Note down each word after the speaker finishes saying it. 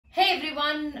Hey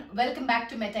everyone, welcome back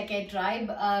to MetaCare Tribe.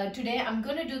 Today I'm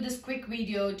going to do this quick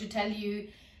video to tell you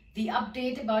the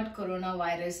update about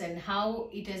coronavirus and how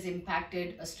it has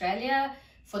impacted Australia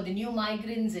for the new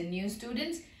migrants and new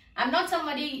students. I'm not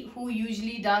somebody who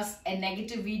usually does a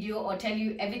negative video or tell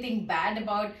you everything bad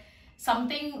about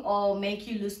something or make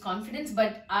you lose confidence,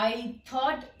 but I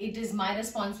thought it is my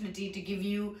responsibility to give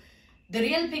you the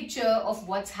real picture of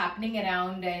what's happening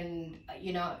around. And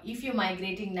if you're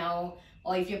migrating now,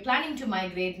 or if you're planning to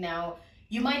migrate now,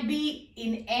 you might be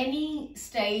in any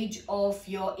stage of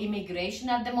your immigration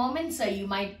at the moment. So you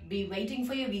might be waiting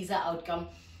for your visa outcome.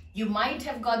 You might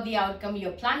have got the outcome,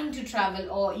 you're planning to travel,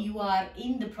 or you are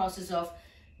in the process of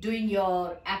doing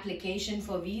your application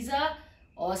for visa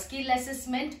or skill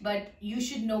assessment. But you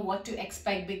should know what to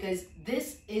expect, because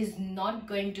this is not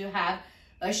going to have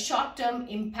a short-term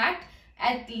impact.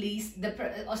 At least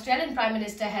the Australian Prime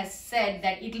Minister has said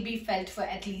that it will be felt for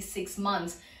at least 6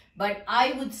 months. But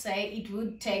I would say it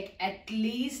would take at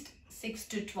least 6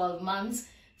 to 12 months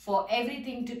for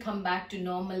everything to come back to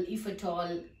normal, if at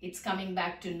all it's coming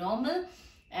back to normal,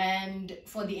 and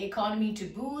for the economy to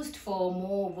boost, for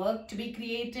more work to be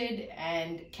created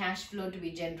and cash flow to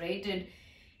be generated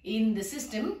in the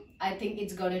system. I think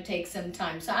it's going to take some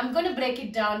time. So I'm going to break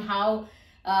it down how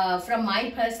from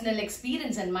my personal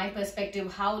experience and my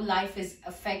perspective, how life is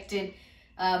affected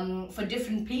for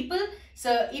different people.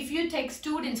 So if you take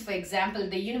students, for example,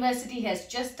 the university has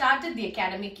just started. The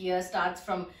academic year starts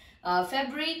from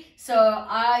February. So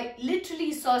I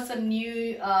literally saw some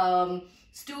new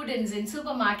students in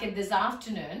supermarket this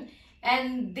afternoon,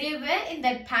 and they were in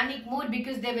that panic mode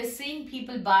because they were seeing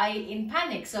people buy in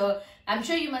panic. So I'm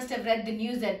sure you must have read the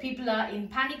news that people are in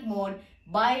panic mode,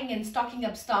 buying and stocking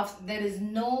up stuff. There is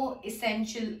no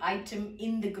essential item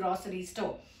in the grocery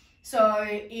store. So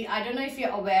I don't know if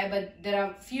you're aware, but there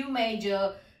are few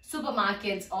major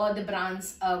supermarkets or the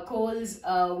brands, Coles,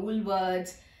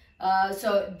 Woolworths.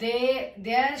 So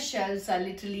their shelves are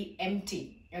literally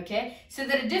empty. Okay, so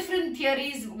there are different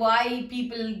theories why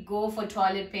people go for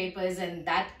toilet papers, and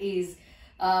that is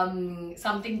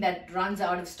something that runs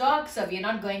out of stock. So we are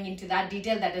not going into that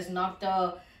detail. That is not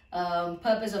the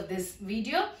purpose of this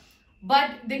video.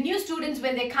 But the new students,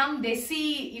 when they come, they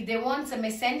see if they want some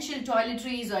essential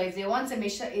toiletries or if they want some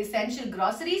essential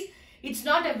groceries, it's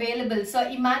not available. So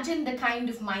imagine the kind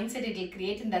of mindset it will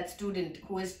create in that student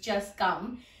who has just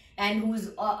come and who's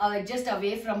just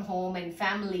away from home and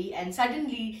family, and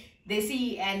suddenly they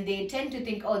see and they tend to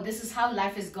think, oh, this is how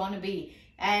life is going to be.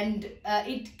 And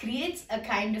it creates a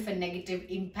kind of a negative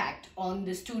impact on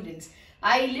the students.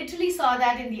 I literally saw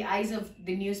that in the eyes of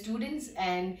the new students,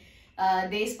 and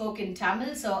they spoke in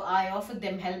Tamil. So I offered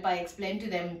them help. I explained to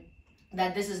them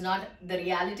that this is not the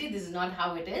reality. This is not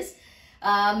how it is.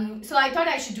 So I thought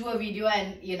I should do a video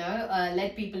and,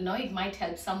 let people know. It might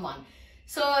help someone.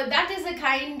 So that is a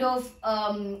kind of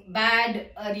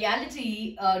bad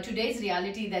reality, today's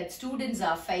reality, that students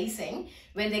are facing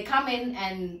when they come in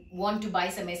and want to buy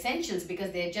some essentials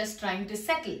because they're just trying to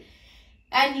settle.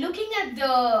 And looking at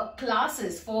the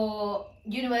classes for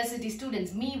university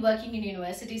students, me working in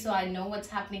university, so I know what's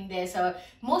happening there. So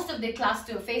most of the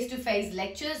face-to-face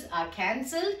lectures are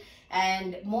cancelled,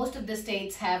 and most of the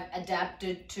states have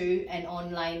adapted to an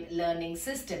online learning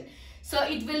system. So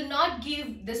it will not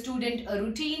give the student a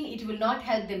routine. It will not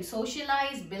help them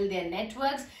socialize, build their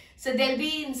networks. So they'll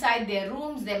be inside their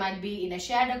rooms. They might be in a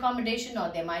shared accommodation, or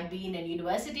they might be in a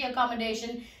university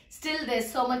accommodation. Still, there's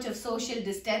so much of social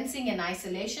distancing and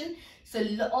isolation. So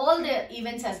all the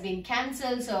events has been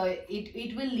cancelled. So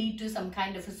it will lead to some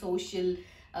kind of a social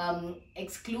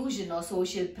exclusion or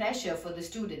social pressure for the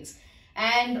students.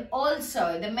 And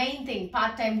also the main thing,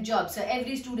 part-time jobs. So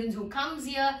every student who comes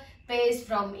here pays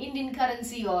from Indian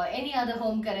currency or any other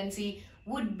home currency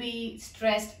would be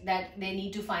stressed that they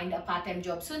need to find a part-time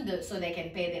job soon so they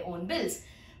can pay their own bills.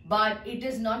 But it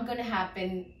is not going to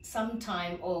happen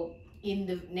sometime or in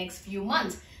the next few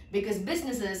months, because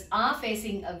businesses are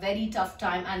facing a very tough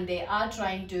time and they are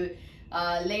trying to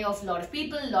lay off a lot of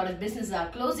people. A lot of businesses are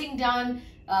closing down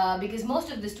because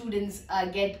most of the students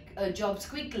get jobs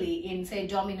quickly in, say,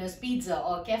 Domino's Pizza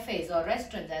or cafes or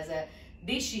restaurants as a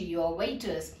dishy or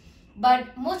waiters.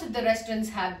 But most of the restaurants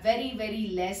have very, very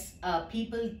less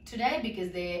people today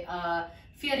because they are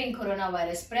fearing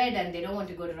coronavirus spread and they don't want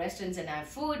to go to restaurants and have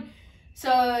food.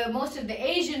 So most of the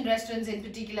Asian restaurants in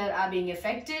particular are being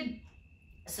affected.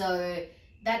 So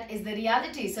that is the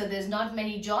reality. So there's not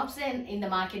many jobs in the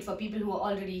market for people who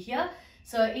are already here.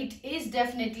 So it is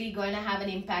definitely going to have an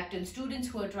impact on students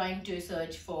who are trying to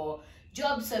search for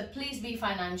jobs. So please be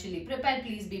financially prepared.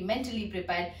 Please be mentally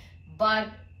prepared. But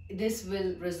this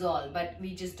will resolve, but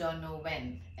we just don't know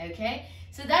when. Okay,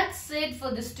 so that's it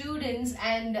for the students.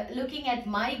 And looking at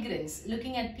migrants,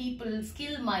 looking at people,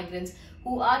 skilled migrants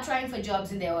who are trying for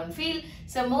jobs in their own field.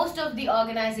 So most of the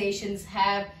organizations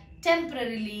have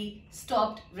temporarily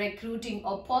stopped recruiting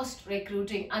or post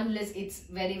recruiting unless it's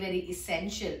very, very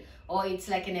essential or it's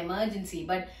like an emergency.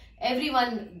 But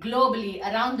everyone globally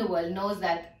around the world knows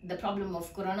that the problem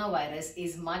of coronavirus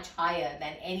is much higher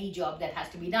than any job that has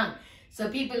to be done. So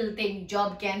people think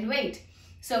job can wait.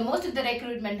 So most of the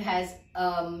recruitment has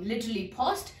literally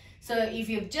paused. So if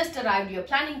you've just arrived, you're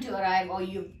planning to arrive, or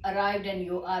you've arrived and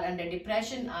you are under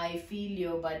depression, I feel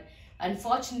you, but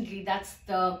unfortunately that's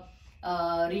the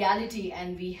reality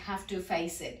and we have to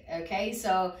face it. Okay,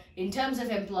 so in terms of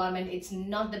employment, it's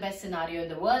not the best scenario in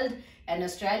the world, and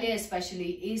Australia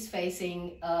especially is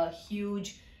facing a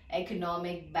huge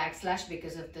economic backslash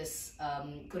because of this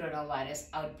coronavirus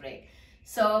outbreak.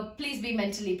 So please be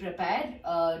mentally prepared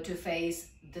to face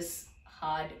this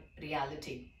hard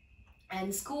reality.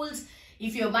 And schools,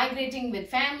 if you're migrating with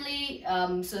family,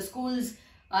 so schools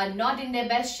are not in their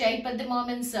best shape at the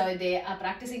moment, so they are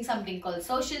practicing something called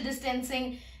social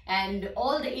distancing, and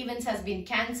all the events has been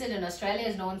cancelled. And Australia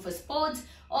is known for sports.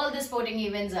 All the sporting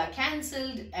events are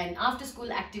cancelled, and after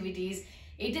school activities,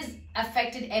 it has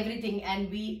affected everything,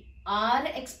 and we are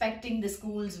expecting the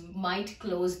schools might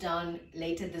close down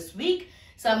later this week.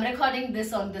 So I'm recording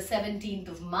this on the 17th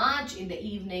of March in the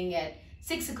evening at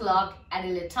 6 o'clock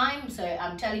Adelaide time. So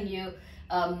I'm telling you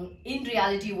in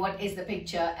reality what is the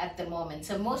picture at the moment.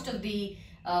 So most of the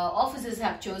offices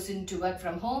have chosen to work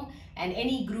from home, and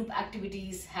any group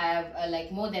activities have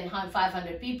like more than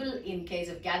 500 people in case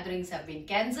of gatherings have been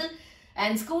cancelled.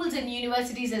 And schools and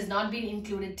universities has not been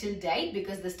included till date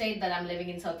because the state that I'm living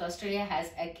in, South Australia, has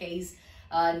a case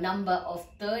number of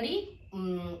 30.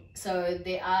 So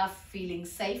they are feeling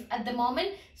safe at the moment,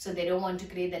 so they don't want to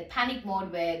create that panic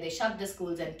mode where they shut the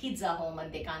schools and kids are home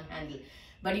and they can't handle.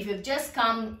 But if you've just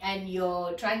come and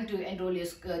you're trying to enroll your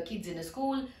kids in a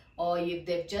school, or if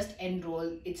they've just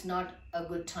enrolled, it's not a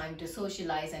good time to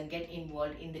socialize and get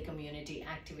involved in the community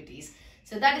activities.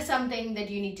 So that is something that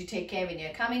you need to take care when you're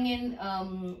coming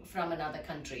in from another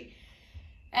country.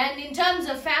 And in terms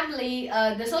of family,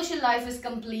 the social life is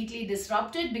completely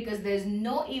disrupted because there's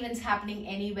no events happening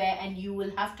anywhere, and you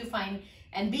will have to find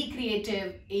and be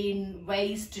creative in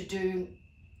ways to do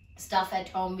stuff at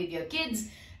home with your kids.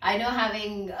 I know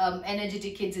having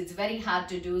energetic kids, it's very hard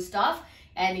to do stuff,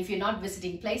 and if you're not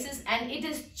visiting places, and it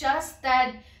is just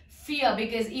that fear,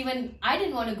 because even I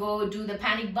didn't want to go do the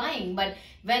panic buying, but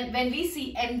when we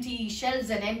see empty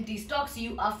shelves and empty stocks,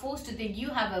 you are forced to think you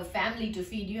have a family to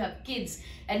feed, you have kids,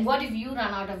 and what if you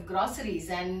run out of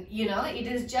groceries? And you know, it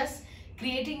is just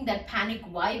creating that panic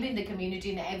vibe in the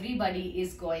community, and everybody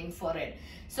is going for it.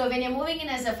 So when you're moving in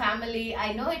as a family,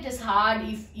 I know it is hard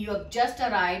if you have just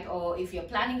arrived or if you're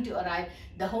planning to arrive.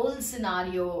 The whole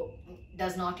scenario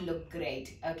does not look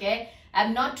great. Okay,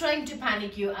 I'm not trying to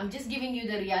panic you, I'm just giving you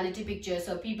the reality picture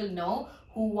so people know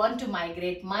who want to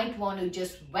migrate might want to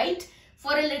just wait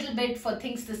for a little bit for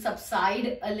things to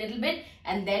subside a little bit,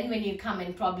 and then when you come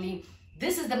in, probably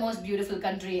this is the most beautiful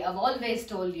country. I've always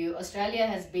told you Australia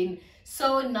has been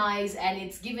so nice, and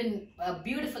it's given a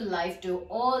beautiful life to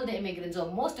all the immigrants,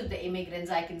 or most of the immigrants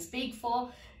I can speak for,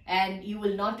 and you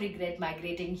will not regret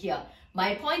migrating here.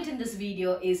 My point in this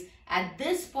video is, at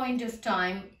this point of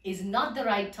time is not the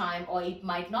right time, or it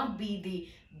might not be the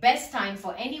best time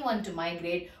for anyone to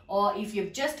migrate. Or if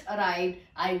you've just arrived,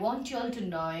 I want you all to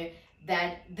know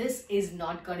that this is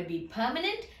not going to be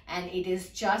permanent, and it is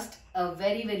just a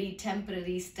very, very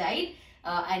temporary state,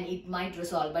 and it might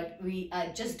resolve, but we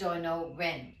just don't know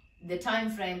when. The time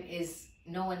frame is,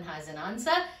 no one has an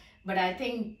answer, but I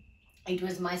think it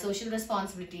was my social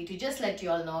responsibility to just let you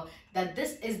all know that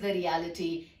this is the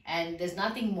reality, and there's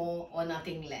nothing more or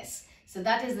nothing less. So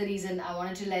that is the reason I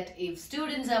wanted to let, if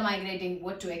students are migrating,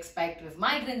 what to expect, if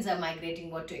migrants are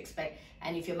migrating, what to expect,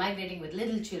 and if you're migrating with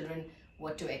little children,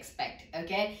 what to expect.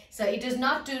 Okay, so it is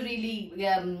not to really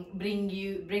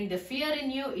bring the fear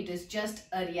in you, it is just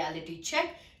a reality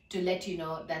check to let you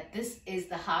know that this is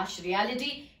the harsh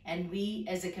reality, and we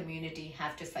as a community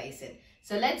have to face it.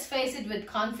 So let's face it with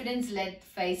confidence, let's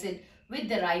face it with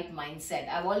the right mindset.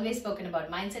 I've always spoken about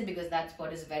mindset because that's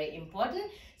what is very important.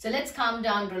 So let's calm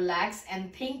down, relax,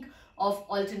 and think of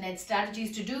alternate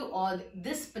strategies to do, or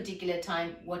this particular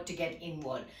time what to get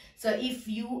involved. So if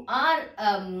you are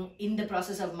in the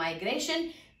process of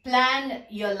migration, plan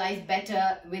your life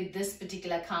better with this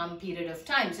particular calm period of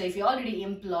time. So if you're already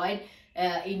employed,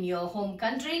 in your home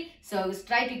country. So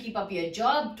try to keep up your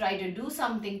job, try to do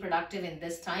something productive in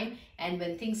this time. And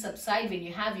when things subside, when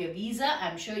you have your visa,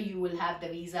 I'm sure you will have the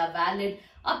visa valid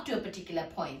up to a particular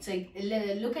point. So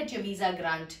look at your visa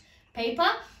grant paper.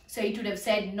 So it would have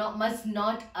said must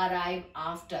not arrive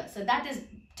after. So that is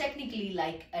technically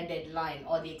like a deadline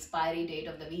or the expiry date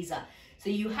of the visa. So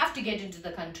you have to get into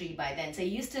the country by then. So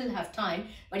you still have time.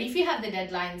 But if you have the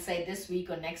deadline, say this week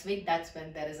or next week, that's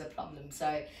when there is a problem.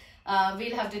 So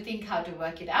we'll have to think how to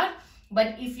work it out.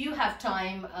 But if you have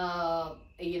time,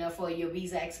 for your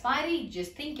visa expiry,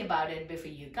 just think about it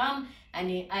before you come. And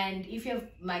if you're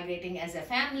migrating as a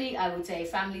family, I would say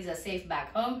families are safe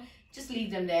back home. Just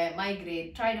leave them there,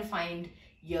 migrate, try to find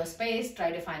your space, try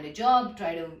to find a job,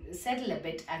 try to settle a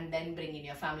bit, and then bring in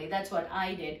your family. That's what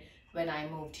I did when I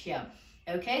moved here.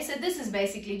 Okay, so this is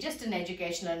basically just an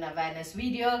educational and awareness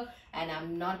video, and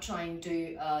I'm not trying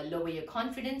to lower your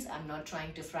confidence. I'm not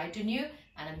trying to frighten you,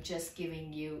 and I'm just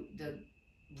giving you the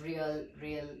real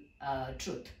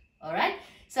truth. All right,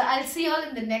 so I'll see you all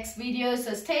in the next video.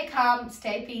 So stay calm,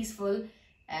 stay peaceful,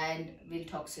 and we'll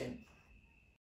talk soon.